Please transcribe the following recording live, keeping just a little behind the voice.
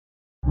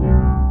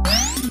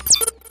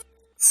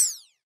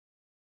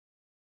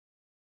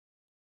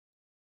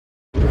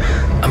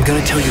I'm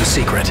gonna tell you a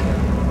secret.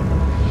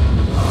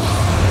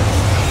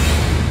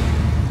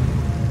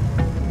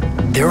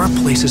 There are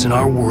places in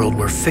our world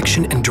where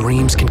fiction and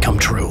dreams can come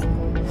true.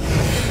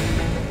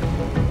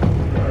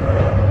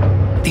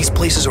 These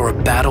places are a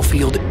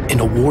battlefield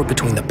in a war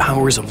between the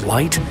powers of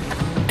light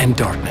and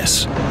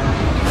darkness.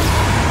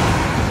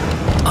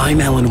 I'm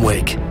Alan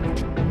Wake,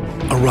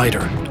 a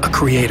writer, a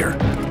creator.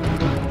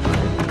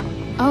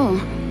 Oh,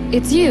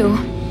 it's you.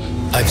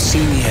 I've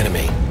seen the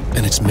enemy,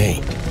 and it's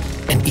me.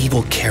 An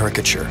evil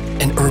caricature,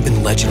 an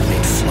urban legend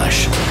made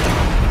flesh.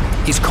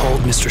 He's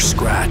called Mr.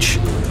 Scratch.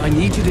 I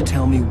need you to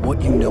tell me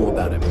what you know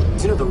about him.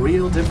 Do you know the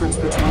real difference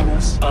between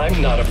us?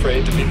 I'm not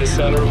afraid to be the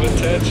center of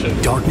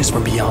attention. Darkness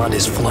from beyond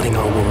is flooding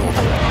our world.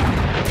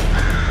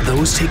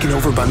 Those taken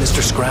over by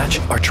Mr. Scratch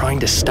are trying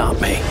to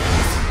stop me.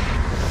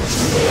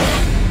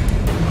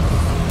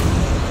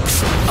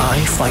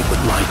 I fight with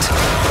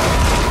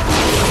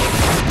light.